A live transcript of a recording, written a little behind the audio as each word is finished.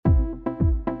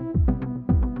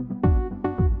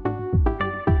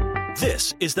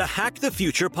This is the Hack the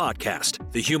Future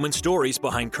podcast, the human stories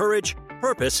behind courage,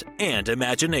 purpose, and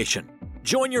imagination.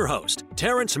 Join your host,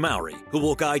 Terrence Mowry, who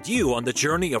will guide you on the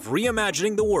journey of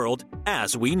reimagining the world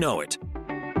as we know it.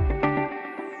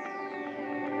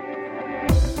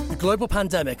 The global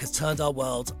pandemic has turned our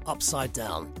world upside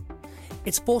down.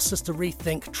 It's forced us to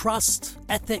rethink trust,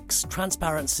 ethics,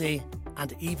 transparency,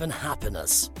 and even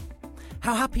happiness.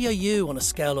 How happy are you on a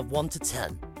scale of 1 to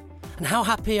 10? And how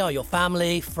happy are your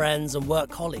family, friends, and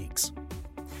work colleagues?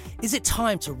 Is it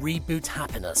time to reboot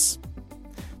happiness?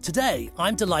 Today,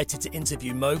 I'm delighted to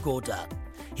interview Mo Gawdat.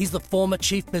 He's the former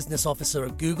Chief Business Officer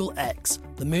of Google X,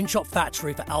 the moonshot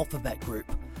factory for Alphabet Group,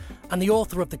 and the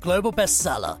author of the global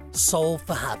bestseller, Solve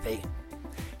for Happy.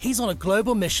 He's on a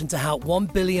global mission to help 1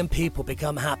 billion people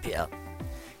become happier.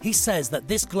 He says that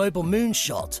this global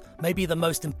moonshot may be the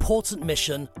most important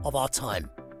mission of our time.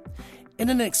 In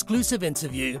an exclusive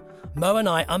interview, Mo and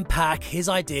I unpack his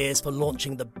ideas for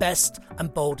launching the best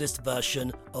and boldest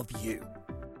version of you.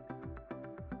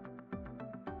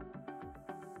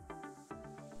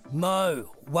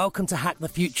 Mo, welcome to Hack the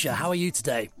Future. How are you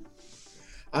today?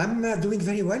 I'm doing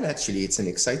very well, actually. It's an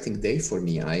exciting day for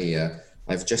me.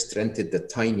 I've just rented the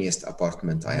tiniest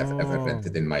apartment I have ever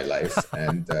rented in my life,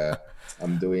 and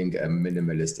I'm doing a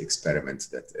minimalist experiment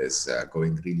that is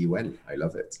going really well. I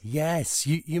love it. Yes,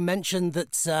 you mentioned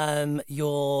that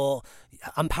you're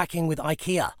unpacking with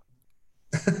IKEA.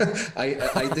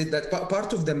 I did that.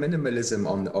 Part of the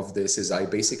minimalism of this is I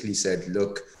basically said,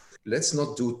 look, let's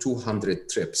not do 200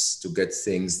 trips to get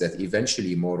things that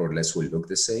eventually more or less will look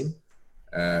the same.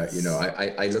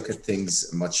 I look at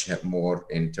things much more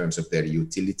in terms of their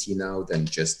utility now than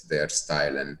just their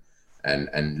style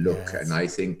and look. Yes. And I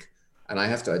think, and I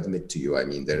have to admit to you, I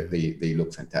mean, they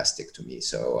look fantastic to me.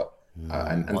 So,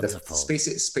 and the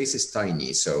space is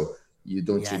tiny, so you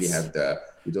don't really have the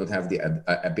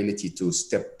ability to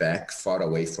step back far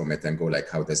away from it and go like,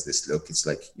 how does this look? It's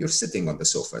like you're sitting on the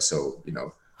sofa, so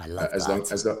I love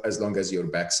as long as your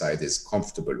backside is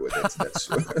comfortable with it,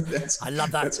 that's I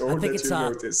love that. That's all that you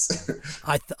notice.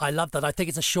 I love that. I think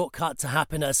it's a shortcut to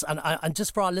happiness. And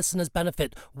just for our listeners'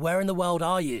 benefit, where in the world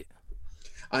are you?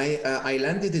 I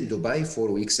landed in Dubai 4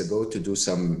 weeks ago to do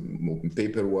some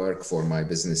paperwork for my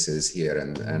businesses here,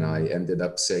 and I ended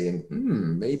up saying,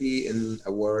 maybe in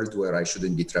a world where I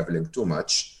shouldn't be traveling too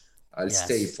much, I'll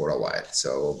stay for a while.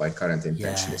 So my current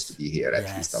intention is to be here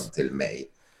at least until May.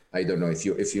 I don't know if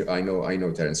you I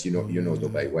know Terrence, you know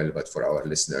Dubai well, but for our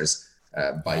listeners,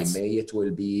 by May it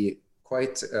will be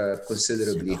quite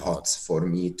considerably hot for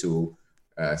me to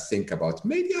think about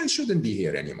maybe I shouldn't be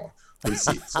here anymore. We'll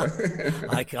see.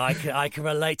 I can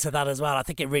relate to that as well. I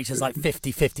think it reaches like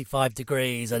 50, 55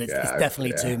 degrees, and it's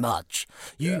definitely too much.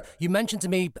 You mentioned to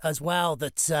me as well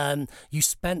that you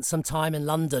spent some time in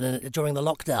London during the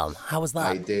lockdown. How was that?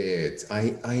 I did.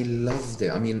 I loved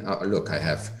it. I mean, look, I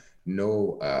have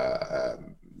no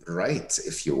right,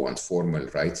 if you want, formal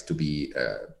right to be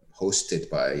hosted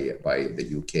by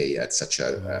the UK at such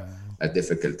a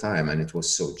difficult time, and it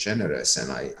was so generous,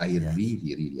 and I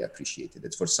really, really appreciated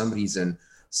it. For some reason,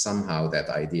 somehow that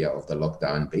idea of the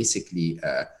lockdown basically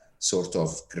sort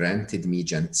of granted me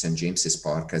St. James's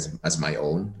Park as my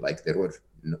own. Like there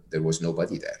was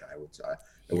nobody there.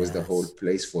 It was the whole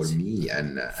place for me,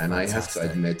 and I have to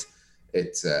admit,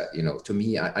 it to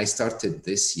me, I started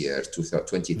this year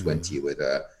 2020 with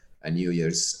a New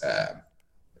Year's.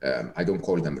 I don't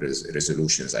call them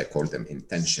resolutions, I call them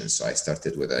intentions. So I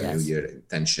started with a New Year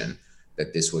intention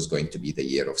that this was going to be the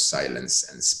year of silence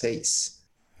and space.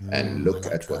 And look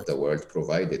at what the world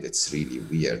provided. It's really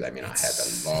weird. I mean, I had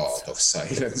a lot of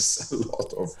silence, a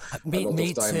lot of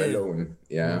time alone.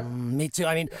 Yeah. Me too.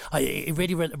 I mean, it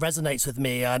really resonates with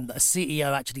me. A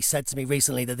CEO actually said to me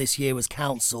recently that this year was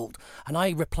cancelled. And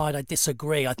I replied, I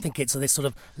disagree. I think it's this sort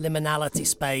of liminality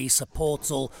space, a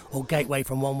portal or gateway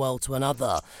from one world to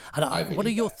another. And what are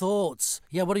your thoughts?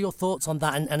 Yeah, what are your thoughts on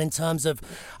that? And in terms of,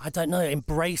 I don't know,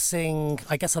 embracing,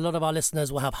 I guess a lot of our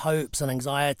listeners will have hopes and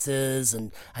anxieties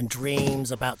and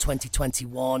dreams about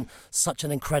 2021, such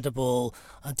an incredible,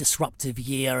 disruptive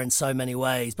year in so many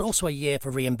ways, but also a year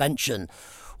for reinvention.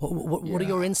 What are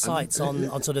your insights on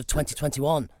sort of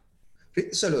 2021?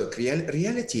 So look,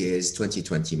 reality is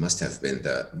 2020 must have been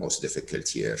the most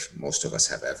difficult year most of us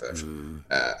have ever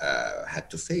had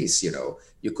to face.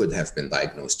 You could have been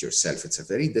diagnosed yourself. It's a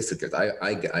very difficult.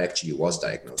 I actually was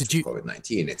diagnosed with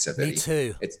COVID-19. It's a very, me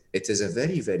too. It is a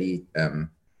very, very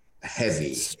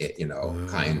heavy,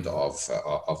 kind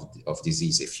of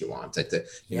disease, if you want. That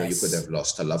you could have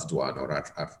lost a loved one, or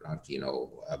are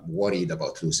worried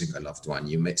about losing a loved one.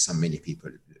 Many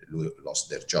people lost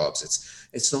their jobs.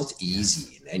 It's not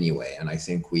easy in any way, and I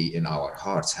think we, in our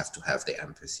hearts, have to have the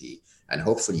empathy and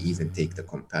hopefully even take the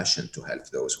compassion to help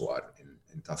those who are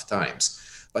in tough times.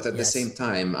 But at the same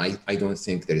time, I don't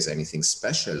think there is anything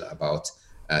special about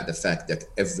the fact that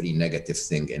every negative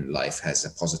thing in life has a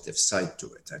positive side to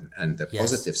it. And the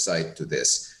positive side to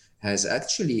this has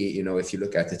actually, if you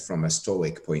look at it from a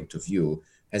Stoic point of view,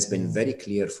 has been very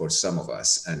clear for some of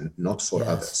us and not for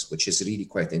others, which is really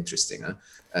quite interesting.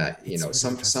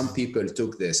 Some people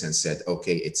took this and said,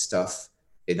 okay, it's tough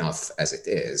enough as it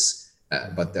is,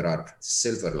 but there are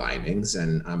silver linings,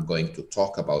 and I'm going to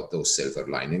talk about those silver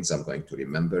linings. I'm going to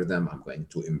remember them. I'm going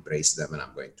to embrace them, and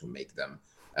I'm going to make them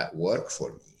work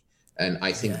for me. And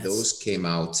I think those came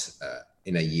out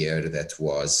in a year that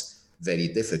was very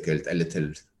difficult. A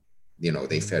little,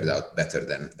 they fared out better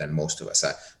than most of us.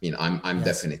 I mean, I'm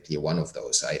definitely one of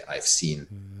those. I've seen,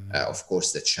 of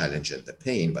course, the challenge and the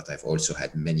pain, but I've also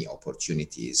had many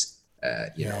opportunities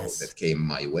that came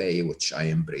my way, which I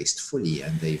embraced fully,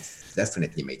 and they've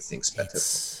definitely made things better.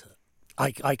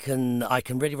 I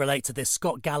can really relate to this.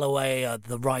 Scott Galloway,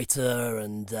 the writer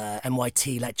and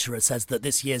MIT lecturer, says that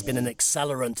this year's been an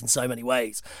accelerant in so many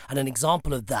ways. And an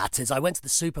example of that is I went to the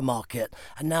supermarket,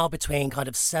 and now between kind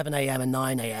of 7 a.m. and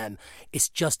 9 a.m. it's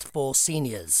just for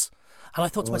seniors. And I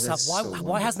thought to myself,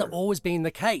 why hasn't it always been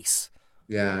the case?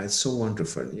 Yeah, it's so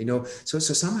wonderful. So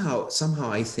somehow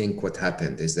I think what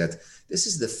happened is that this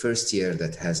is the first year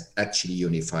that has actually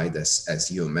unified us as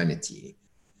humanity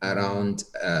around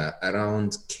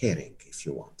caring, if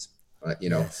you want.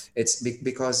 It's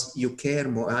because you care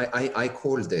more. I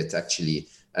called it, actually,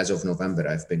 as of November,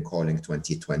 I've been calling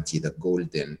 2020 the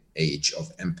golden age of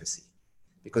empathy,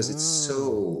 because it's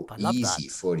so easy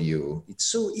for you. It's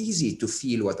so easy to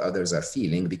feel what others are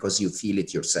feeling because you feel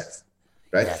it yourself.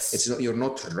 Right? It's not, you're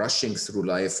not rushing through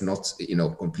life, not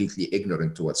completely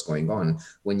ignorant to what's going on.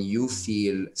 When you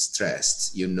feel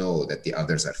stressed, you know that the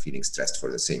others are feeling stressed for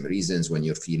the same reasons. When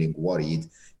you're feeling worried,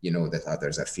 you know that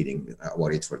others are feeling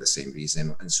worried for the same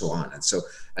reason, and so on. And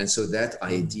so that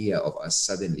idea of us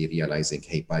suddenly realizing,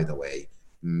 hey, by the way,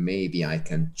 maybe I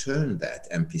can turn that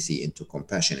empathy into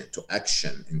compassion, into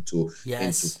action, into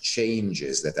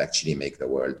changes that actually make the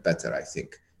world better, I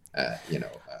think,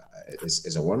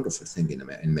 is a wonderful thing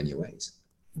in many ways.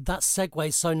 That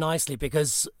segues so nicely,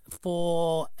 because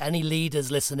for any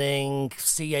leaders listening,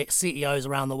 CEOs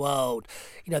around the world,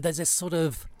 there's this sort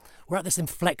of, we're at this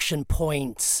inflection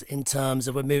point in terms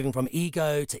of we're moving from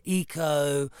ego to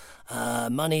eco,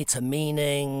 money to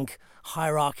meaning,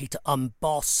 hierarchy to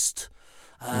unbossed,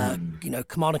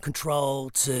 command and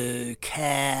control to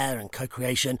care and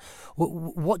co-creation.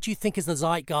 What do you think is the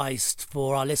zeitgeist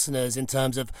for our listeners in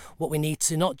terms of what we need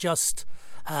to not just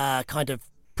kind of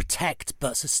protect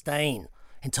but sustain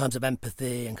in terms of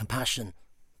empathy and compassion?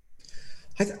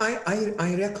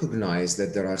 I recognize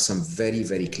that there are some very,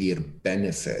 very clear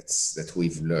benefits that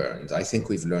we've learned. I think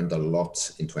we've learned a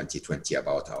lot in 2020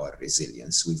 about our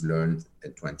resilience. We've learned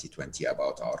in 2020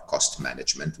 about our cost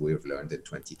management. We've learned in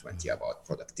 2020 about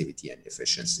productivity and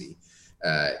efficiency.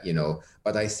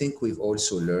 But I think we've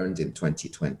also learned in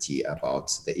 2020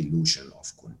 about the illusion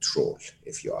of control,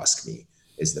 if you ask me,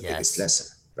 is the biggest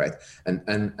lesson. Right. And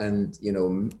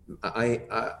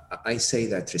I say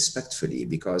that respectfully,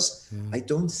 because I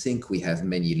don't think we have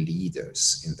many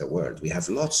leaders in the world. We have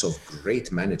lots of great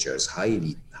managers,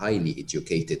 highly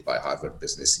educated by Harvard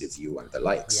Business Review and the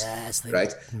likes.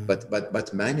 Right.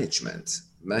 But management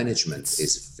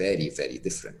is very, very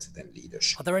different than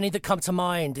leadership. Are there any that come to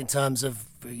mind in terms of,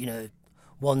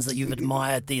 ones that you've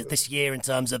admired this year in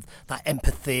terms of that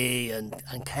empathy and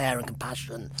care and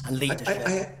compassion and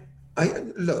leadership?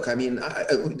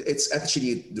 It's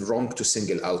actually wrong to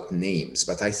single out names,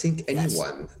 but I think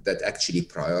anyone that actually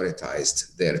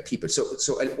prioritized their people. So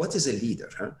what is a leader?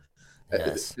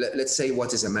 Let's say,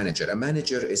 what is a manager? A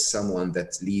manager is someone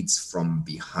that leads from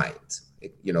behind.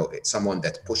 It's someone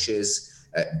that pushes,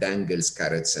 dangles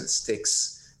carrots and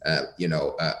sticks,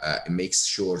 makes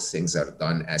sure things are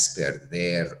done as per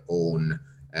their own,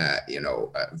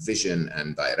 vision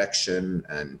and direction,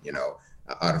 and,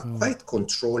 are quite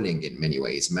controlling in many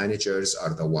ways. Managers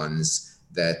are the ones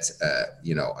that,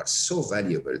 are so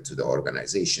valuable to the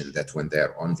organization that when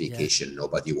they're on vacation,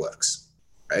 nobody works,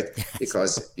 right?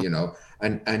 Because,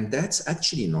 and that's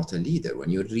actually not a leader. When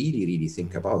you really, really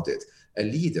think about it, a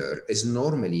leader is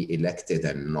normally elected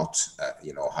and not,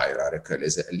 hierarchical.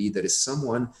 A leader is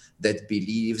someone that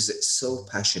believes so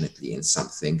passionately in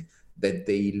something that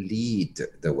they lead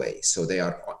the way. So they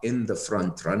are in the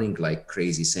front running like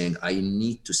crazy, saying, I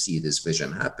need to see this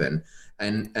vision happen.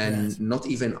 And not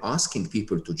even asking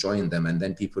people to join them. And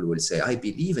then people will say, I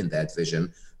believe in that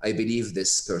vision. I believe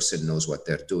this person knows what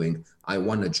they're doing. I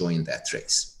want to join that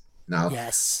race. Now,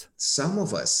 some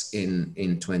of us in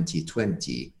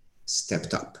 2020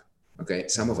 stepped up. Okay,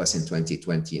 some of us in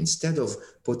 2020, instead of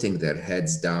putting their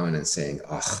heads down and saying,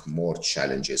 more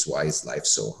challenges, why is life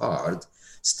so hard,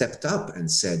 stepped up and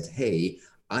said, hey,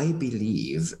 I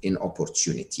believe in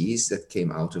opportunities that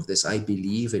came out of this. I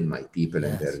believe in my people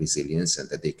and their resilience and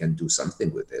that they can do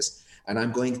something with this. And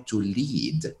I'm going to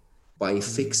lead by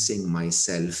fixing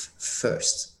myself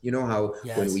first. You know how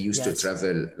when we used to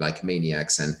travel like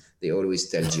maniacs and they always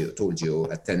told you,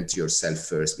 attend to yourself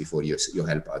first before you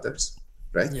help others,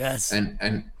 right? Yes.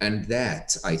 And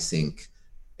that, I think,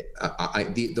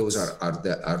 those are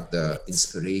the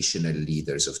inspirational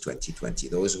leaders of 2020.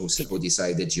 Those who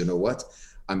decided, you know what,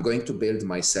 I'm going to build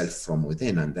myself from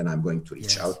within, and then I'm going to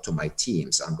reach out to my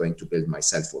teams. I'm going to build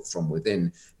myself from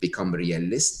within, become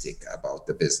realistic about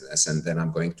the business, and then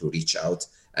I'm going to reach out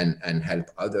and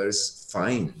help others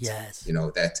find,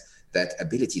 that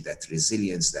ability, that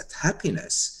resilience, that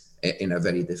happiness in a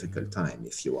very difficult time,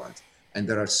 if you want. And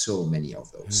there are so many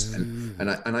of those.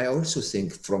 And I also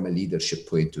think from a leadership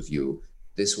point of view,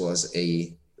 this was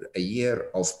a year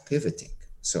of pivoting.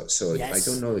 So I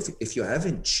don't know if you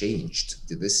haven't changed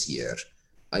this year,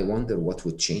 I wonder what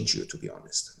would change you, to be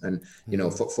honest. And,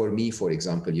 for me, for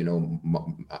example,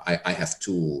 I have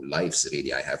two lives,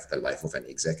 really. I have the life of an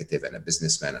executive and a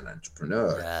businessman and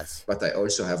entrepreneur, but I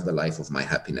also have the life of my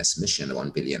happiness mission, 1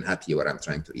 Billion Happy, where I'm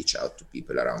trying to reach out to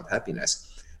people around happiness.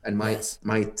 And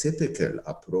my typical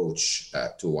approach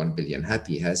to 1 Billion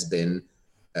Happy has been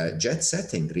jet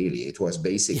setting, really. It was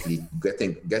basically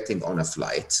getting on a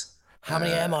flight. How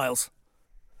many air miles?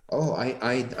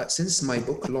 I since my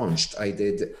book launched, I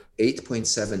did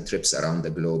 8.7 trips around the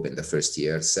globe in the first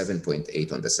year,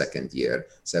 7.8 on the second year,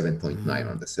 7.9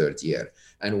 on the third year.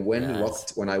 And when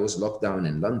I was locked down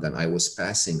in London, I was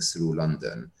passing through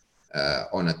London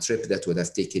on a trip that would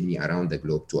have taken me around the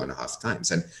globe 2.5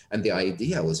 times. And the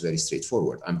idea was very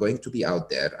straightforward. I'm going to be out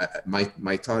there.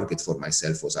 My target for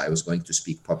myself was I was going to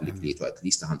speak publicly to at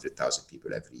least 100,000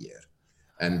 people every year.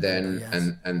 And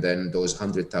then and then those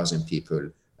 100,000 people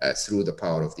through the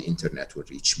power of the internet would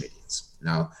reach millions.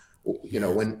 Now,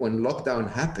 when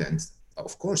lockdown happened,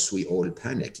 of course we all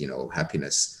panic,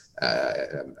 happiness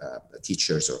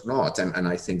teachers or not. And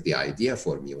I think the idea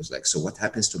for me was like, so what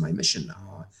happens to my mission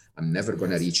now? I'm never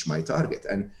going to reach my target.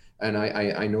 And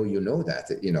I know that,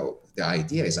 the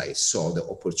idea is I saw the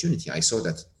opportunity. I saw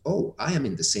that, I am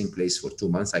in the same place for 2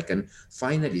 months. I can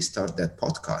finally start that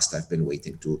podcast I've been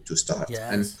waiting to start.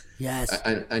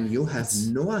 And you have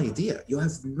no idea. You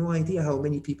have no idea how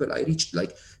many people I reached,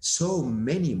 like so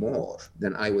many more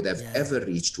than I would have ever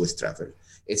reached with travel.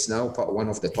 It's now one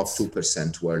of the top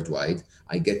 2% worldwide.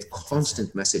 I get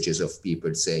constant messages of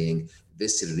people saying,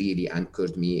 this really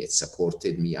anchored me, it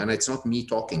supported me. And it's not me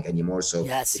talking anymore, so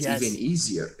it's even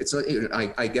easier. It's not.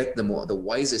 I get the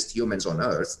wisest humans on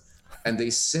earth, and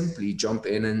they simply jump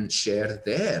in and share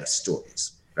their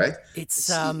stories. Right?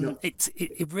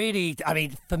 It really, I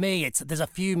mean, for me, there's a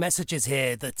few messages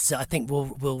here that I think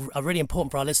are really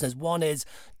important for our listeners. One is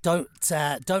don't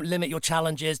limit your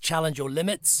challenges, challenge your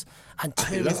limits. And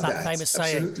two is that famous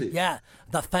saying. Absolutely. Yeah.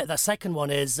 The second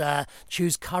one is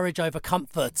choose courage over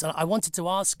comfort. And I wanted to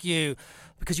ask you,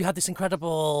 because you had this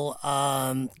incredible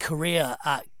career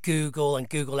at Google and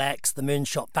Google X, the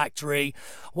Moonshot Factory.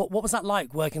 What was that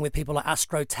like working with people like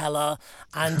Astro Teller?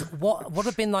 And what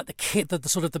have been like the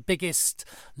sort of the biggest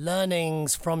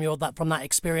learnings from that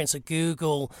experience at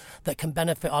Google that can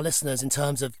benefit our listeners in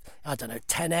terms of,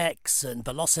 10X and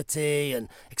velocity and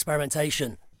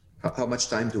experimentation? How much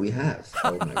time do we have?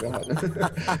 Oh my God!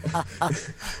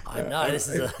 I know this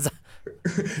is.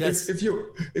 Yes. If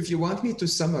you want me to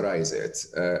summarize it,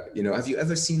 have you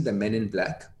ever seen the Men in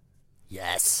Black?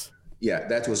 Yes. Yeah,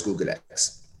 that was Google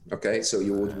X. Okay, so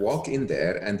you would walk in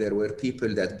there, and there were people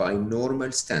that, by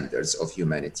normal standards of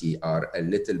humanity, are a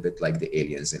little bit like the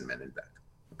aliens in Men in Black.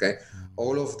 Okay,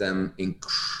 all of them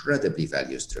incredibly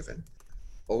values driven.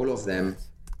 All of them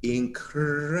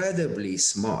incredibly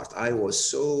smart. I was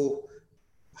so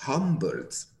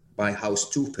humbled by how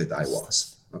stupid I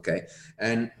was. Okay.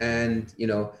 And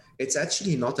it's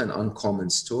actually not an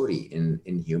uncommon story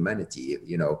in humanity.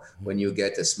 When you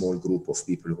get a small group of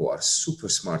people who are super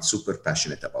smart, super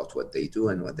passionate about what they do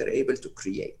and what they're able to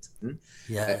create.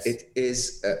 Yes.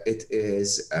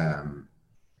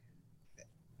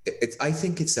 I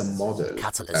think it's a model.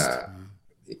 Catalyst.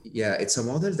 it's a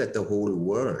model that the whole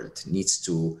world needs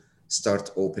to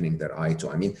start opening their eye to.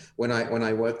 I mean, when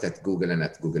I worked at Google and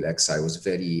at Google X, I was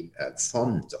very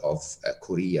fond of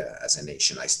Korea as a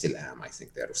nation. I still am. I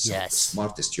think they're some of the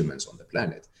smartest humans on the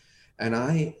planet. And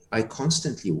I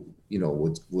constantly,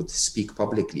 would speak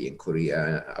publicly in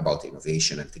Korea about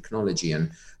innovation and technology.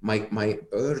 And my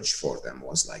urge for them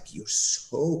was like, you're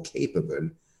so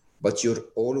capable, but you're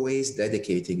always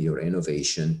dedicating your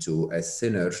innovation to a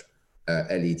thinner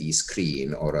LED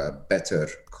screen or a better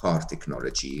car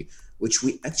technology, which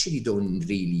we actually don't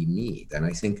really need. And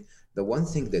I think the one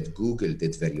thing that Google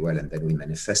did very well, and then we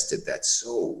manifested that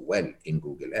so well in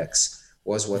Google X,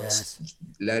 was what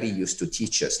Larry used to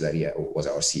teach us. Larry was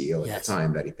our CEO at the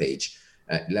time, Larry Page.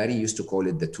 Larry used to call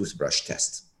it the toothbrush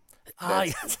test.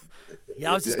 I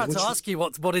was just about to ask you,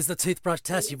 what is the toothbrush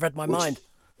test? You've read my mind.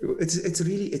 It's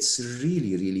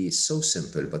really so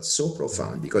simple, but so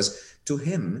profound, because to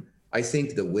him, I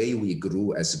think the way we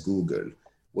grew as Google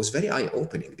was very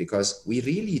eye-opening, because we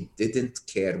really didn't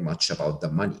care much about the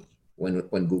money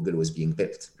when Google was being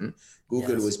built.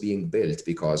 Google was being built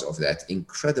because of that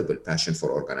incredible passion for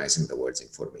organizing the world's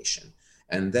information.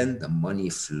 And then the money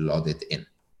flooded in,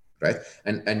 right?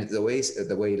 And the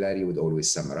way Larry would always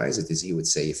summarize it is he would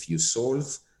say, if you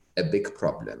solve a big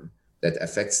problem that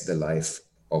affects the life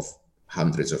of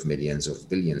hundreds of millions of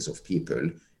billions of people,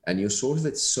 and you solve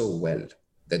it so well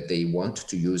that they want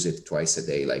to use it twice a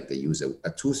day, like they use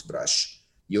a toothbrush,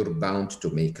 you're bound to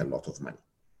make a lot of money.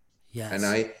 Yes.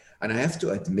 And I have to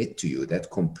admit to you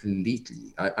that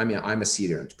completely, I mean, I'm a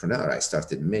serial entrepreneur. I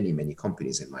started many, many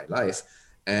companies in my life,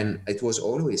 and it was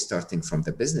always starting from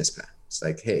the business plan. It's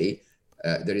like, hey,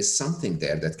 there is something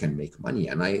there that can make money.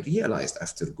 And I realized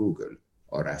after Google,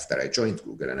 or after I joined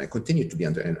Google, and I continued to be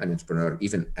an entrepreneur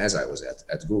even as I was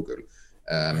at Google,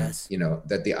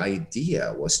 that the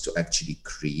idea was to actually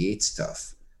create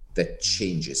stuff that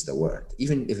changes the world,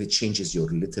 even if it changes your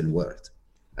little world.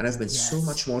 And I've been so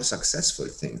much more successful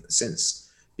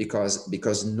since,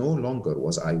 because no longer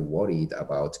was I worried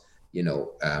about,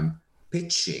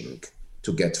 pitching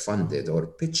to get funded or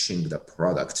pitching the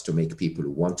product to make people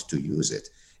want to use it.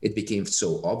 It became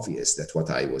so obvious that what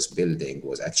I was building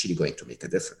was actually going to make a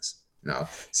difference. Now,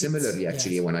 similarly,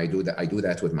 actually, when I do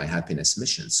that with my happiness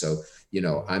mission. So,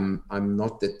 I'm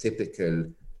not the typical,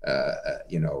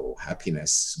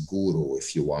 happiness guru,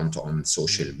 if you want, on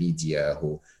social media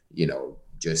who,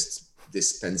 just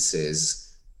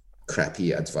dispenses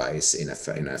crappy advice in a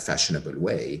fashionable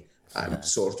way. I'm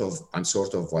sort of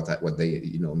what they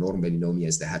normally know me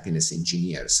as the happiness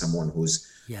engineer, someone who's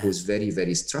very,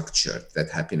 very structured. That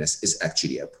happiness is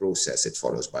actually a process. It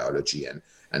follows biology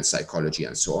and psychology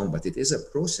and so on, but it is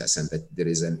a process, and that there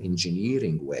is an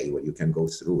engineering way where you can go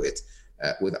through it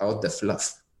without the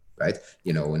fluff, right?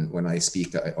 When I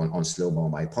speak on Slow Mo,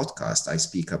 my podcast, I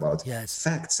speak about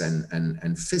facts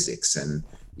and physics and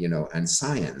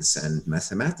science and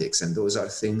mathematics, and those are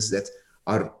things that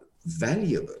are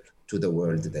valuable to the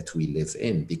world that we live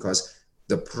in, because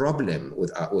the problem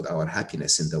with our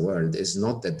happiness in the world is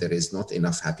not that there is not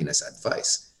enough happiness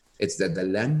advice. It's that the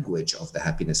language of the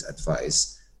happiness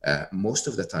advice most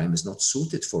of the time is not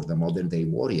suited for the modern day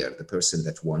warrior, the person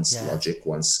that wants logic,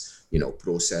 wants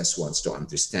process, wants to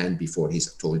understand before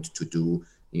he's told to do,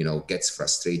 gets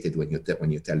frustrated when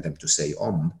you tell them to say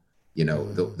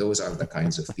those are the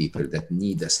kinds of people that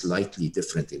need a slightly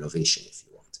different innovation, if you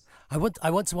want. I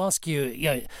want to ask you,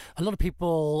 a lot of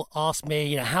people ask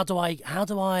me, how do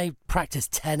I practice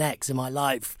 10x in my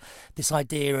life? This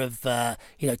idea of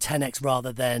 10x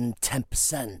rather than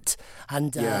 10%.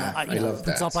 And I love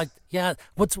that. For example,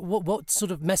 what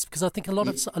sort of mess? Because I think a lot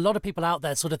of people out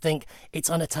there sort of think it's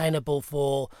unattainable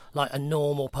for like a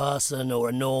normal person or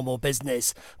a normal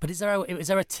business. But is there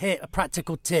a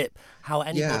practical tip how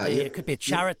anybody? It could be a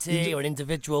charity or an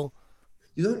individual.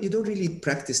 You don't really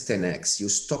practice 10x. You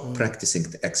stop practicing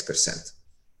the X%.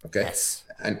 Okay. Yes.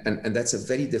 And that's a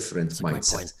very different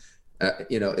mindset.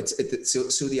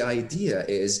 So the idea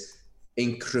is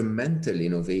incremental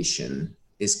innovation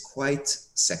is quite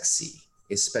sexy,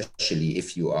 especially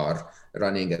if you are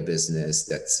running a business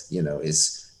that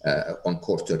is on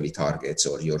quarterly targets,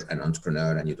 or you're an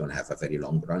entrepreneur and you don't have a very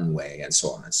long runway, and so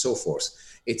on and so forth.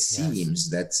 It seems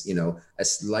that a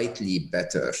slightly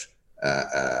better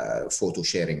photo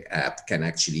sharing app can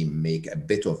actually make a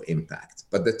bit of impact.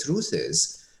 But the truth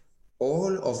is,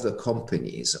 all of the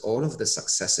companies, all of the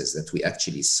successes that we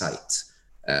actually cite,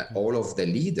 all of the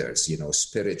leaders,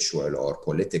 spiritual or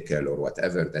political or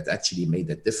whatever, that actually made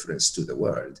a difference to the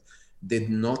world, did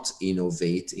not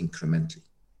innovate incrementally.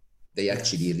 They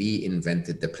actually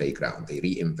reinvented the playground. They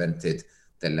reinvented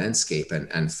the landscape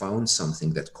and found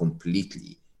something that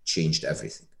completely changed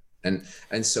everything.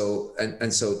 And so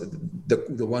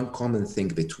the one common thing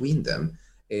between them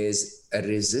is a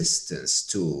resistance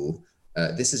to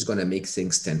this is going to make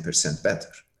things 10%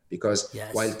 better. Because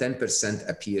while 10%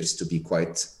 appears to be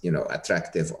quite,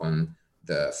 attractive on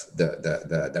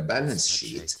the balance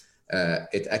sheet,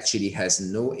 it actually has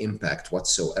no impact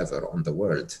whatsoever on the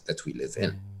world that we live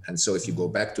in. And so if you go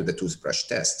back to the toothbrush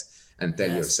test and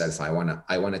tell yourself,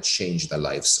 I wanna change the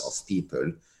lives of people.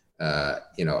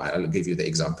 I'll give you the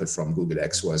example from Google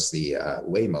X was the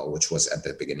Waymo, which was at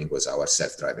the beginning was our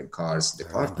self-driving cars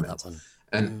department.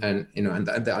 And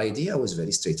the idea was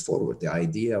very straightforward. The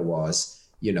idea was,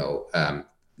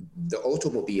 the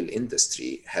automobile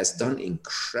industry has done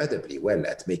incredibly well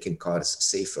at making cars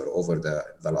safer over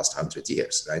the last 100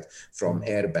 years, right? From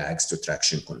airbags to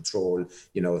traction control.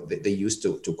 They used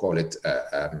to call it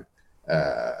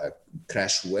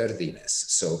crash worthiness.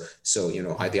 So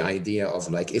the idea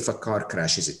of like, if a car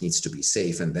crashes, it needs to be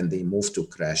safe. And then they move to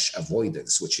crash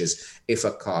avoidance, which is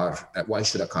why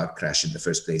should a car crash in the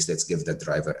first place? Let's give the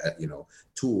driver,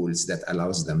 tools that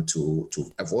allows them to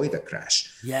avoid a crash.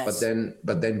 Yes.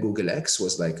 But then Google X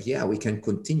was like, yeah, we can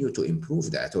continue to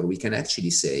improve that, or we can actually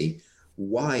say,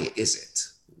 why is it?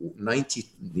 Why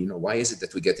is it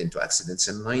that we get into accidents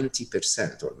and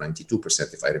 90% or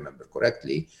 92%, if I remember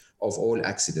correctly, of all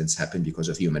accidents happen because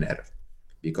of human error?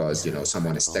 Because,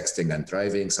 someone is texting and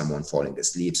driving, someone falling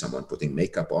asleep, someone putting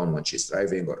makeup on when she's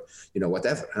driving, or,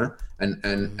 whatever, huh?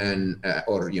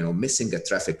 Or missing a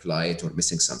traffic light or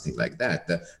missing something like that.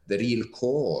 The real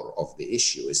core of the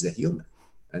issue is the human.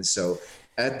 And so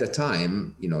at the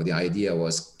time, the idea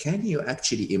was, can you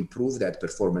actually improve that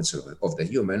performance of the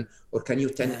human, or can you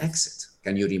 10x it?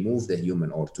 Can you remove the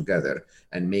human altogether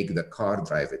and make the car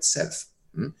drive itself?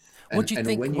 What do you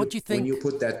think? When you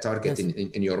put that target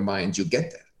in your mind, you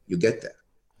get there.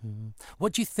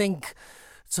 What do you think?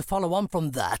 To follow on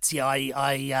from that,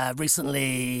 I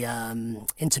recently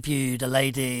interviewed a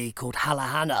lady called Hala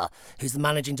Hanna, who's the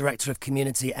managing director of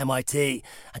community at MIT,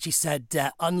 and she said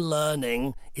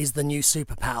unlearning is the new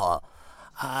superpower.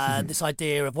 This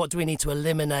idea of what do we need to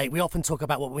eliminate. We often talk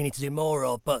about what we need to do more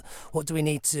of, but what do we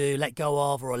need to let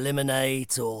go of or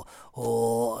eliminate or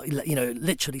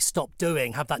literally stop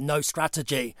doing, have that no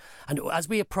strategy. And as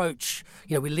we approach,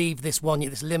 we leave this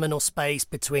liminal space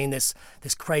between this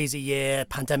crazy year,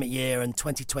 pandemic year, and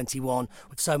 2021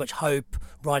 with so much hope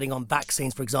riding on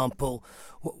vaccines, for example.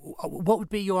 What would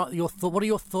be your thought? What are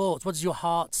your thoughts? What does your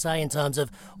heart say in terms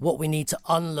of what we need to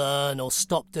unlearn or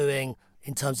stop doing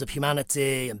in terms of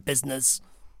humanity and business?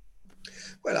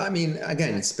 Well, I mean,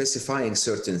 again, specifying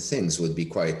certain things would be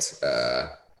quite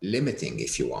limiting,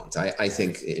 if you want. I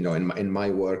think, in my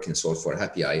work in Solve for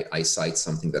Happy, I cite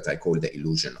something that I call the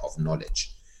illusion of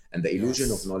knowledge. And the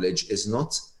illusion of knowledge is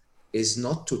not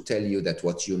to tell you that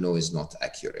what you know is not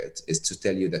accurate, is to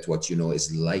tell you that what you know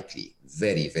is likely,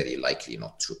 very, very likely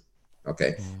not true.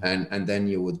 Okay. And then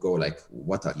you would go like,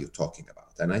 what are you talking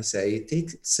about? And I say,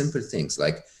 take simple things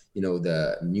like,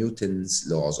 the Newton's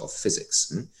laws of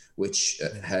physics, which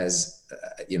has,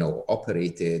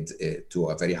 operated to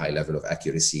a very high level of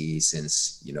accuracy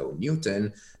since,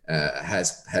 Newton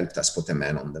has helped us put a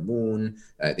man on the moon.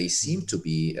 They seem to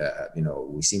be,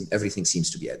 everything seems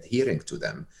to be adhering to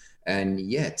them. And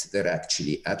yet they're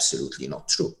actually absolutely not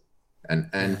true.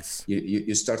 And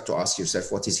you start to ask yourself,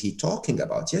 what is he talking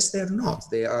about? Yes, they're not.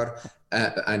 They are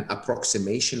an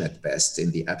approximation at best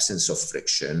in the absence of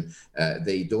friction.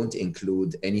 They don't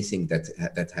include anything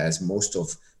that has most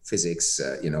of physics,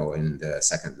 in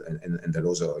the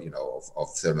laws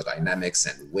of thermodynamics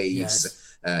and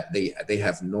waves. They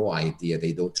have no idea.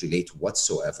 They don't relate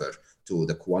whatsoever to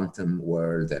the quantum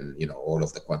world and all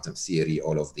of the quantum theory,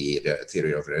 all of the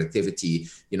theory of relativity.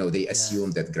 They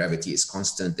assume that gravity is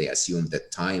constant. They assume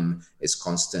that time is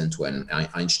constant when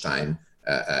Einstein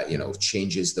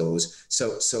changes those.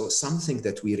 So something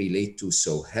that we relate to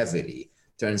so heavily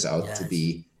turns out to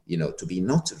be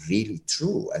not really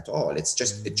true at all. It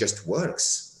just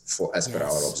works as per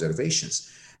our observations.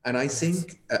 And I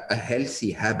think a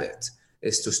healthy habit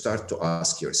is to start to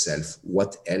ask yourself,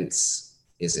 what else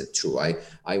isn't true? When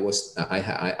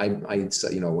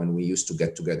we used to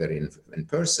get together in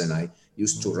person, I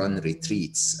used to run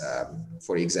retreats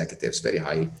for executives, very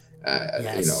high,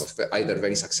 either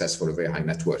very successful or very high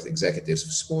net worth executives,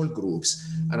 small groups.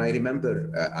 And I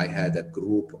remember I had a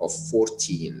group of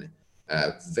 14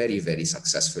 very, very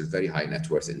successful, very high net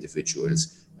worth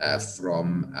individuals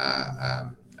from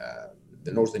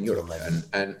the Northern Europe.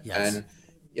 And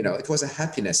it was a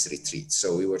happiness retreat.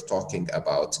 So we were talking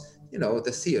about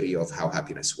the theory of how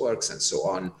happiness works and so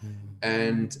on.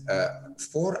 And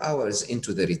 4 hours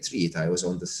into the retreat, I was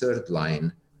on the third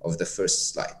line of the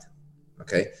first slide.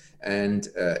 Okay. And,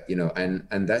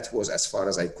 and that was as far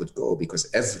as I could go, because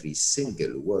every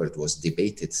single word was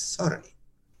debated thoroughly.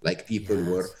 Like people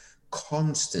were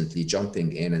constantly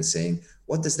jumping in and saying,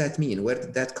 what does that mean? Where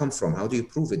did that come from? How do you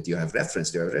prove it? Do you have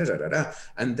reference? Do you have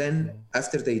And then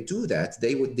after they do that,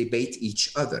 they would debate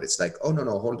each other. It's like, oh,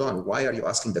 no, hold on. Why are you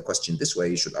asking the question this way?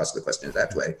 You should ask the question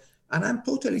that way. And I'm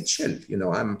totally chill.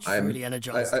 I'm really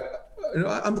energized.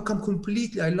 I'm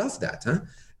completely, I love that.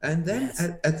 And then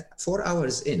at 4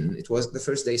 hours in, it was the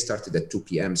first day started at 2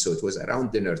 p.m. So it was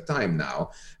around dinner time now.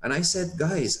 And I said,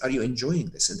 guys, are you enjoying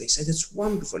this? And they said, it's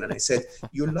wonderful. And I said,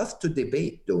 you love to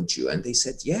debate, don't you? And they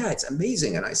said, yeah, it's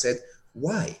amazing. And I said,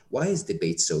 why? Why is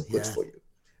debate so good for you?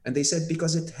 And they said,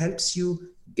 because it helps you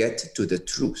get to the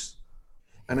truth.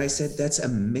 And I said, that's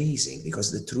amazing,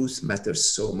 because the truth matters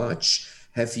so much.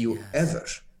 Have you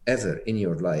ever in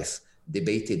your life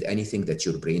debated anything that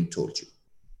your brain told you?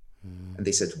 And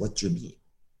they said, what do you mean?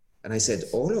 And I said,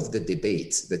 all of the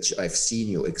debates that I've seen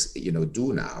you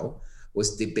do now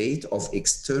was debate of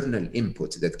external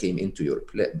input that came into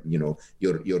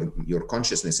your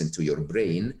consciousness, into your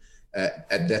brain,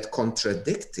 and that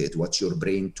contradicted what your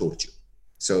brain told you.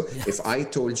 So if I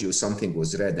told you something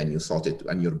was red and you thought it,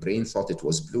 and your brain thought it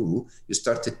was blue, you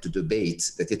started to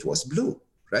debate that it was blue,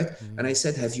 right? And I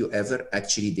said, have you ever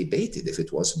actually debated if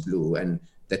it was blue and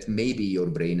that maybe your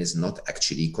brain is not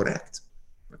actually correct?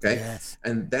 Okay.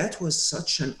 And that was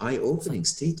such an eye-opening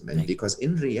statement, because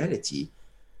in reality,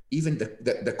 even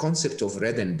the concept of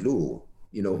red and blue,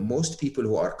 most people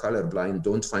who are colorblind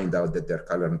don't find out that they're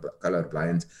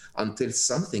colorblind until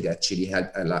something actually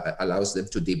allows them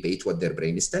to debate what their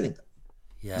brain is telling them.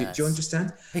 Do you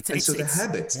understand?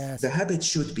 The habit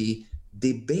should be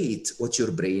debate what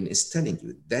your brain is telling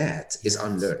you. That is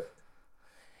unlearned.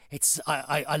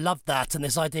 I love that, and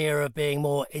this idea of being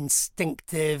more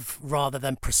instinctive rather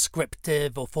than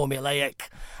prescriptive or formulaic,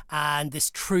 and this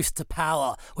truth to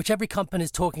power, which every company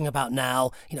is talking about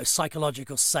now.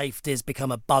 Psychological safety has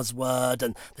become a buzzword,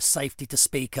 and the safety to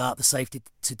speak up, the safety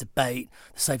to debate,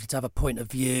 the safety to have a point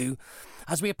of view.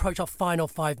 As we approach our final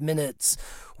 5 minutes,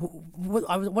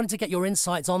 I wanted to get your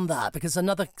insights on that, because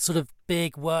another sort of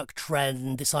big work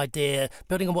trend, this idea,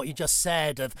 building on what you just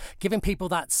said, of giving people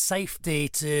that safety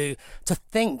to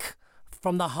think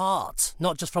from the heart,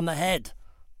 not just from the head.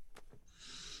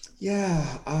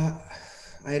 Yeah,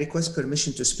 I request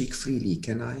permission to speak freely.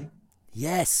 Can I?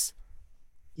 Yes.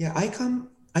 Yeah, I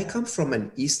come from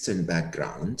an Eastern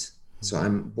background, so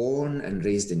I'm born and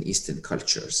raised in Eastern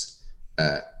cultures.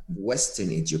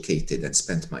 Western educated, and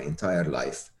spent my entire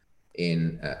life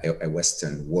in a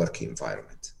Western work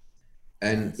environment.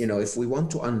 And, if we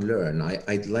want to unlearn,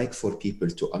 I'd like for people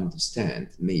to understand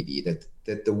maybe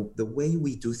that the way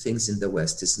we do things in the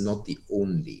West is not the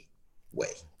only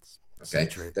way. Okay.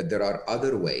 That there are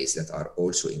other ways that are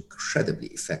also incredibly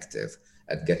effective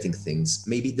at getting things,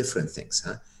 maybe different things.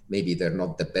 Maybe they're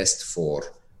not the best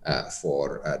for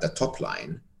the top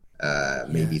line.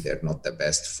 Maybe they're not the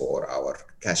best for our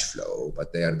cash flow,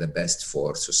 but they are the best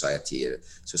for societal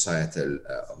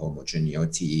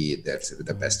homogeneity. They're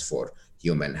the best for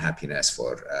human happiness,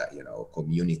 for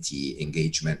community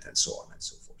engagement, and so on and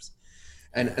so forth.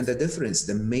 And the difference,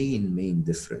 the main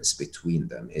difference between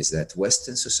them is that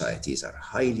Western societies are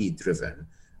highly driven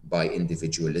by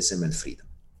individualism and freedom.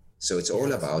 So it's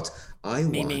all about, I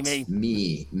want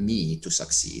me to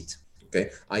succeed. Okay,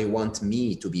 I want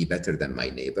me to be better than my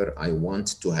neighbor. I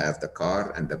want to have the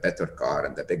car and the better car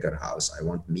and the bigger house. I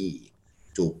want me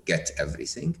to get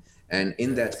everything. And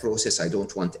in that process, I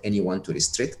don't want anyone to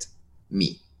restrict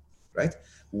me, right?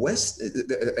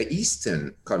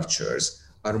 Eastern cultures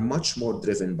are much more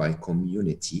driven by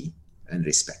community and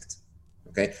respect.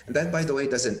 Okay, and that, by the way,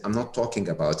 I'm not talking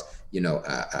about,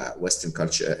 Western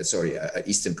culture,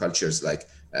 Eastern cultures like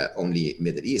only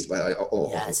Middle East,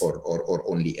 or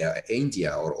only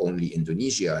India, or only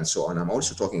Indonesia, and so on. I'm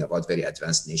also talking about very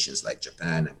advanced nations like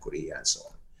Japan and Korea and so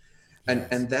on.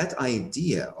 And that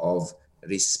idea of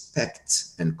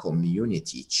respect and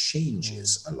community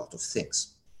changes a lot of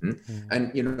things.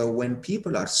 And, when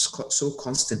people are so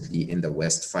constantly in the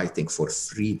West fighting for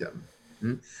freedom,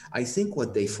 I think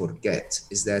what they forget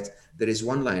is that there is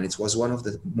one line. It was one of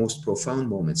the most profound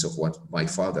moments of what my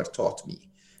father taught me.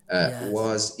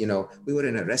 Was, we were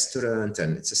in a restaurant,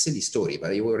 and it's a silly story,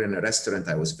 but we were in a restaurant.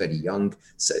 I was very young.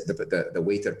 So the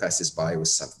waiter passes by with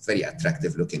some very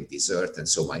attractive looking dessert. And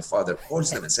so my father calls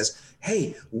them and says,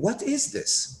 hey, what is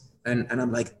this? And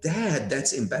I'm like, Dad,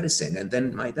 that's embarrassing. And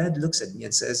then my dad looks at me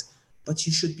and says, but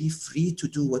you should be free to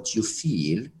do what you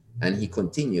feel. And he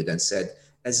continued and said,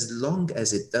 as long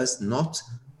as it does not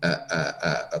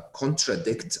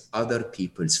contradict other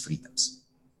people's freedoms.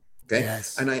 Okay,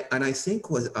 Yes. and I think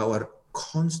with our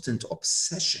constant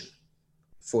obsession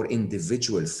for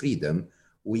individual freedom,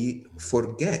 we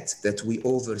forget that we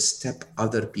overstep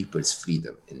other people's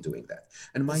freedom in doing that.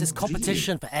 And There's this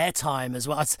competition for airtime as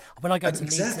well. When I go to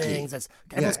meetings,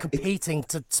 everyone's competing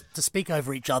to speak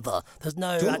over each other. There's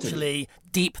no actually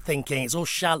deep thinking. It's all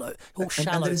shallow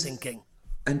thinking.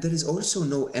 And there is also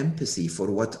no empathy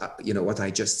for what I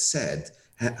just said.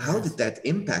 How did that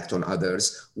impact on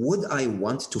others? Would I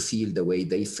want to feel the way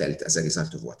they felt as a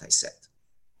result of what I said?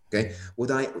 Okay.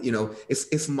 Would I,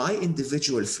 if my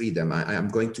individual freedom, I am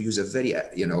going to use a very,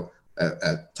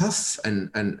 tough and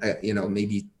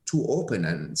maybe too open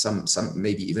and some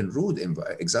maybe even rude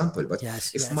example, but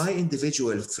if my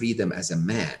individual freedom as a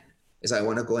man is I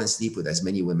want to go and sleep with as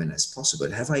many women as possible,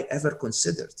 have I ever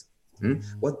considered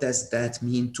what does that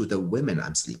mean to the women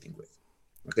I'm sleeping with?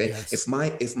 Okay, if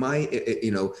my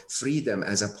freedom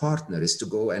as a partner is to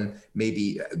go and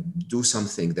maybe do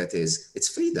something it's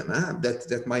freedom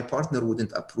that my partner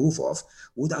wouldn't approve of,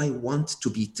 would I want to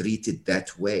be treated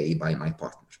that way by my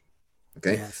partner?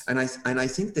 Okay, and I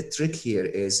think the trick here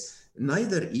is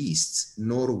neither East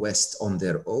nor West on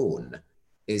their own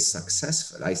is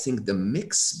successful. I think the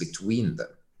mix between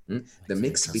them, the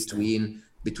mix between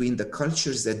the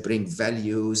cultures that bring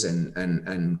values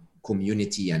and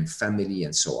community and family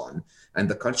and so on, and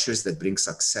the cultures that bring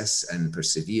success and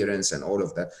perseverance and all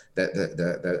of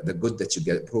the good that you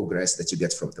get, progress that you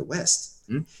get from the West.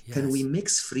 Can we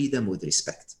mix freedom with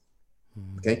respect?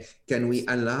 Okay, can we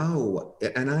allow?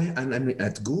 And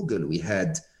at Google we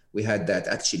had that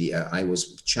actually. I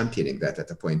was championing that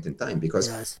at a point in time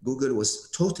because Google was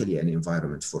totally an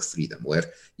environment for freedom, where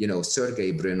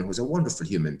Sergey Brin, who's a wonderful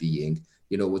human being,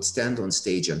 would stand on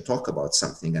stage and talk about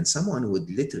something, and someone would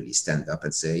literally stand up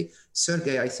and say,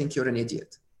 "Sergey, I think you're an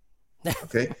idiot."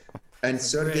 Okay, and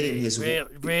Sergey in his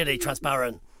really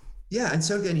transparent. Yeah, and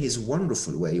Sergey in his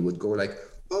wonderful way would go like,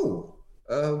 "Oh,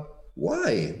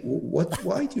 why?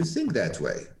 Why do you think that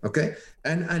way?" Okay,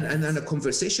 and then a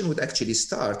conversation would actually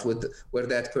start with where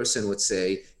that person would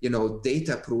say,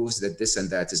 data proves that this and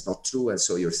that is not true, and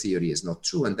so your theory is not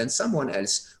true. And then someone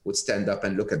else would stand up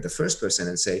and look at the first person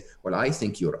and say, "Well, I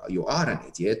think you are an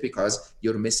idiot because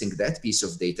you're missing that piece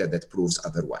of data that proves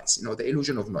otherwise." The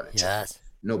illusion of knowledge. Yes.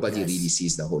 Nobody really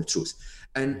sees the whole truth.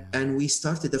 And we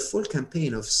started a full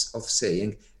campaign of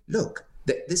saying, look,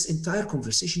 this entire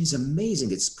conversation is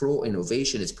amazing. It's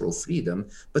pro-innovation, it's pro-freedom,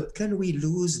 but can we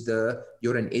lose the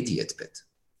 "you're an idiot" bit?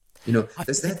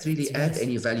 Does that really add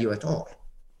any value at all?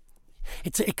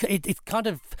 It's kind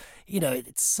of,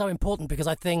 it's so important because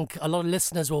I think a lot of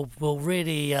listeners will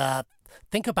really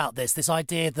think about this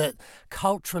idea that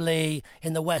culturally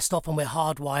in the West often we're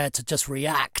hardwired to just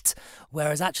react,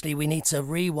 whereas actually we need to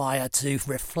rewire to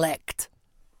reflect.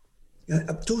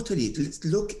 Totally.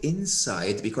 Look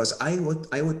inside, because I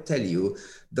would tell you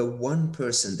the one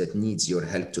person that needs your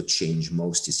help to change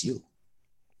most is you.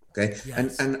 Okay.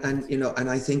 Yes. And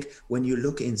I think when you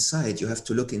look inside, you have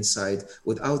to look inside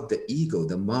without the ego,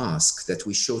 the mask that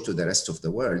we show to the rest of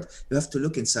the world. You have to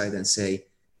look inside and say,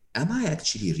 am I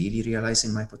actually really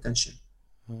realizing my potential?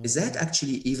 Is that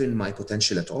actually even my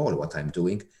potential at all, what I'm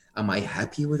doing? Am I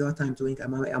happy with what I'm doing?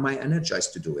 Am I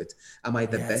energized to do it? Am I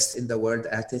the best in the world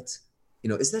at it?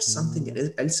 Is there something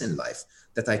else in life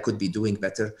that I could be doing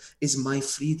better? Is my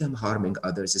freedom harming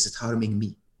others? Is it harming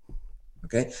me?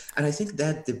 Okay. And I think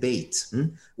that debate,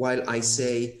 while I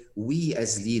say we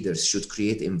as leaders should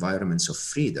create environments of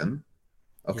freedom,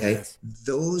 okay,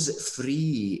 those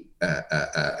free,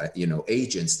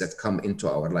 agents that come into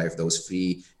our life, those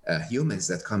free humans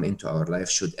that come into our life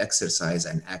should exercise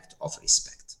an act of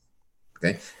respect.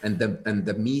 Okay. And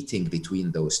the meeting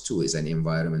between those two is an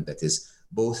environment that is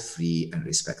both free and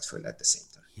respectful at the same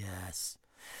time. Yes.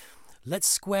 Let's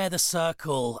square the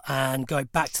circle and go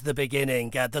back to the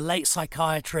beginning. The late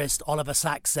psychiatrist Oliver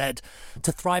Sacks said,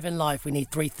 to thrive in life, we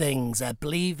need three things: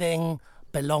 believing,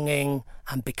 belonging,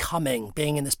 and becoming,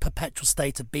 being in this perpetual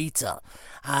state of beta.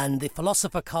 And the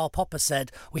philosopher Karl Popper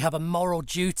said, we have a moral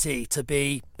duty to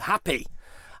be happy.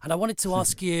 And I wanted to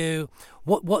ask you,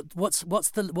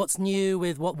 what's new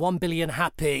with 1 billion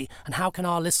happy, and how can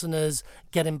our listeners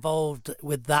get involved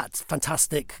with that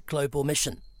fantastic global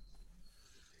mission?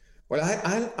 Well,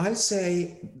 I'll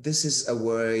say this is a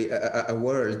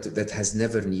world that has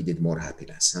never needed more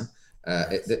happiness.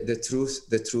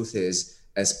 The truth is,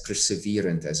 as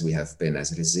perseverant as we have been,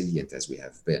 as resilient as we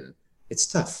have been, it's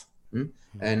tough.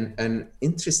 And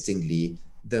interestingly,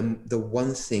 the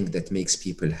one thing that makes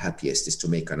people happiest is to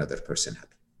make another person happy.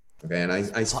 Okay, and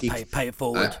I speak. Pay it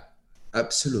forward.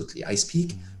 Absolutely, I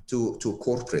speak to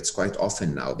corporates quite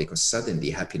often now, because suddenly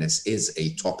happiness is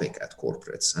a topic at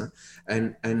corporates.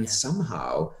 And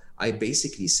somehow I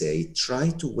basically say, try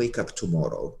to wake up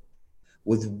tomorrow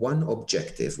with one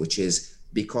objective, which is,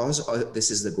 because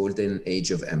this is the golden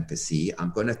age of empathy,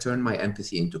 I'm going to turn my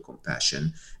empathy into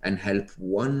compassion and help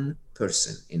one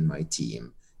person in my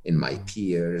team, in my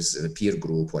peers, peer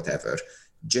group, whatever,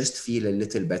 just feel a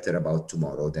little better about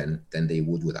tomorrow than they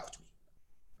would without me.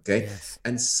 Okay. Yes.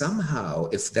 And somehow,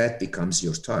 if that becomes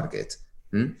your target,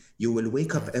 you will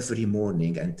wake up every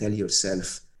morning and tell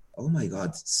yourself, oh my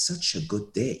God, such a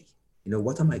good day. You know,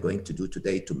 what am I going to do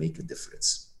today to make a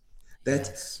difference? That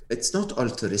it's not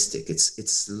altruistic.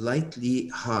 It's slightly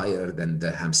higher than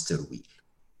the hamster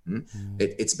wheel.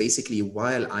 It's basically,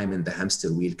 while I'm in the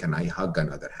hamster wheel, can I hug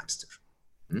another hamster?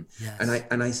 Yes.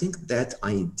 And I think that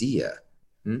idea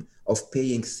of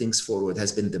paying things forward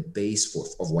has been the base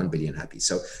of 1 billion happy.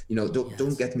 So, you know,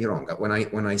 don't get me wrong.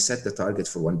 When I set the target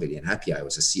for 1 billion happy, I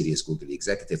was a serious Google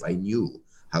executive. I knew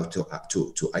how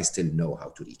to I still know how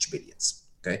to reach billions.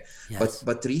 Okay. Yes.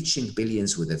 But reaching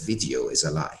billions with a video is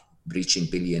a lie. Reaching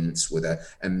billions with a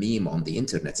meme on the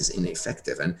internet is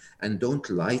ineffective. And don't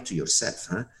lie to yourself.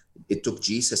 It took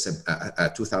Jesus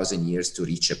 2,000 years to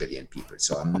reach 1 billion people.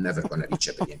 So I'm never going to reach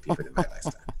 1 billion people in my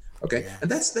lifetime. Okay. Yes. And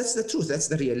that's the truth. That's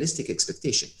the realistic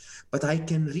expectation. But I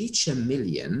can reach 1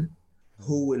 million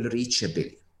who will reach 1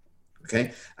 billion.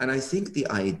 Okay. And I think the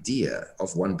idea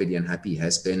of 1 billion happy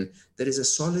has been, there is a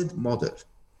solid model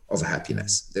of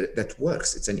happiness that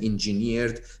works. It's an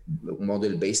engineered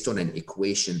model based on an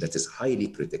equation that is highly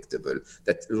predictable,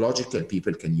 that logical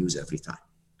people can use every time.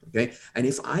 Okay. And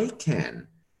if I can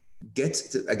get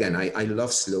to, again, I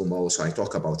love slow-mo, so I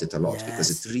talk about it a lot because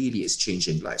it really is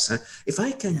changing lives. If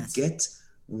I can get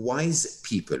wise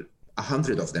people,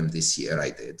 100 of them this year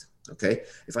I did, okay?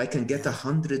 If I can get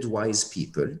 100 wise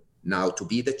people now to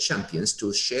be the champions,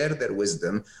 to share their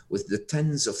wisdom with the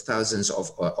tens of thousands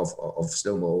of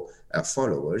slow-mo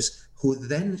followers, who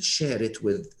then share it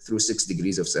through 6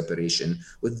 degrees of separation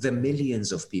with the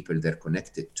millions of people they're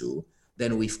connected to,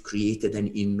 then we've created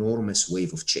an enormous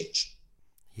wave of change.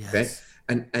 Yes. Okay?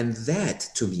 And that,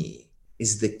 to me,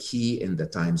 is the key in the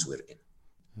times we're in.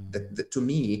 To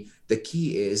me, the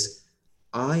key is,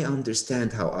 I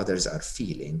understand how others are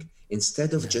feeling.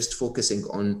 Instead of just focusing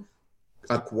on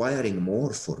acquiring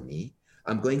more for me,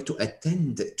 I'm going to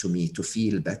attend to me to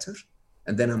feel better.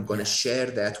 And then I'm going to share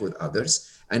that with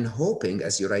others, and hoping,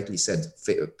 as you rightly said,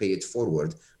 pay it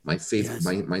forward. My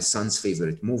favorite, my son's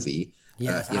favorite movie,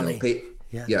 Ali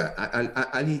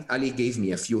gave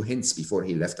me a few hints before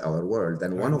he left our world,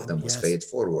 and one of them was pay it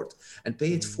forward. And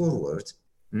pay it forward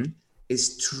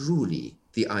is truly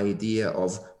the idea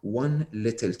of one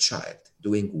little child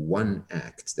doing one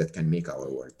act that can make our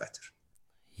world better.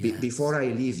 Before I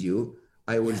leave you,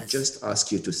 I will just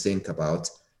ask you to think about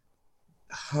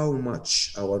how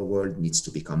much our world needs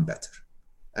to become better,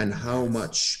 and how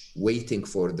much waiting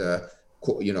for the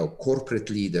corporate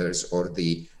leaders or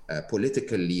the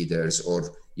political leaders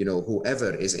or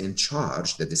whoever is in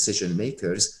charge, the decision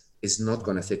makers, is not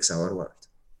going to fix our world.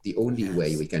 The only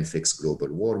way we can fix global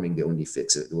warming, the only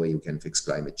way we can fix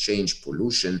climate change,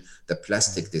 pollution, the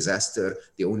plastic disaster,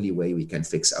 the only way we can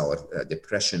fix our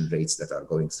depression rates that are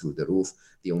going through the roof,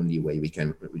 the only way we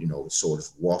can solve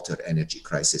water, energy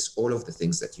crisis, all of the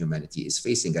things that humanity is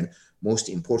facing. And most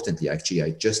importantly, actually, I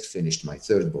just finished my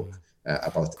 3rd book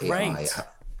about AI.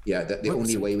 The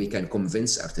only way we can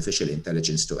convince artificial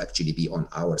intelligence to actually be on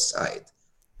our side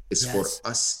is for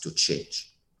us to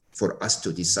change, for us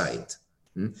to decide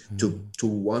to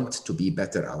want to be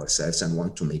better ourselves and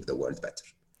want to make the world better.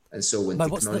 And so when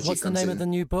technology what's the name of the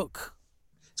new book?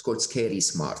 It's called Scary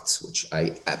Smart, which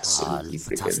I absolutely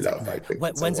freaking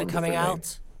love. When's it coming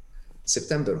out?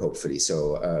 September, hopefully.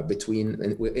 So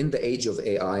we're in the age of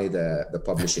AI, the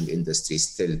publishing industry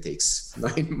still takes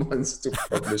 9 months to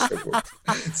publish a book.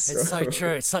 It's so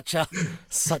true. It's such a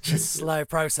slow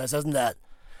process, isn't it?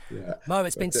 Yeah. Mo,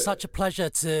 it's been such a pleasure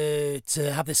to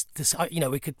have this.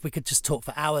 We could just talk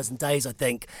for hours and days. I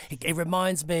think it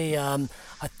reminds me. I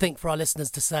think for our listeners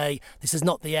to say, this is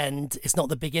not the end. It's not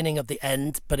the beginning of the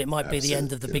end, but it might be the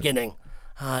end of the beginning.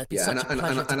 It's been such a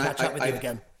pleasure to catch up with you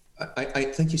again. I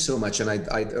thank you so much, and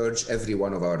I'd urge every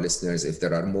one of our listeners, if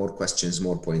there are more questions,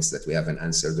 more points that we haven't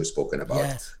answered or spoken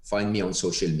about, find me on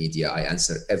social media. I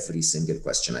answer every single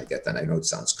question I get, and I know it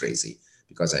sounds crazy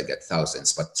because I get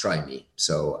thousands, but try me.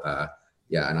 So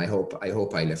and I hope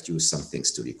I left you some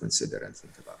things to reconsider and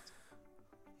think about.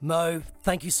 Mo,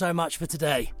 thank you so much for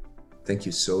today. Thank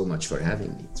you so much for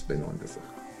having me. It's been wonderful.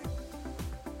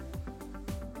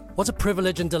 What a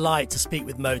privilege and delight to speak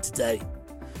with Mo today.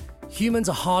 Humans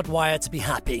are hardwired to be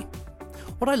happy.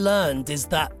 What I learned is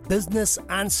that business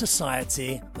and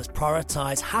society must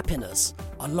prioritize happiness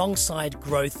alongside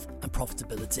growth and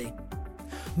profitability.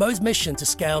 Mo's mission to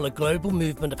scale a global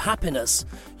movement of happiness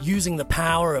using the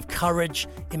power of courage,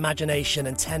 imagination,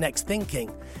 and 10x thinking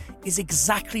is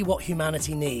exactly what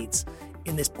humanity needs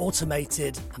in this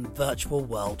automated and virtual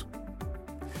world.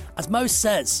 As Mo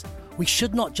says, we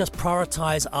should not just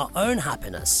prioritize our own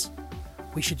happiness,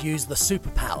 we should use the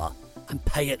superpower and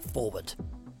pay it forward.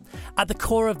 At the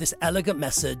core of this elegant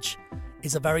message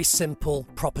is a very simple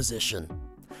proposition.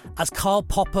 As Karl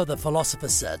Popper, the philosopher,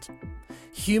 said,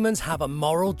 humans have a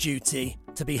moral duty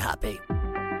to be happy.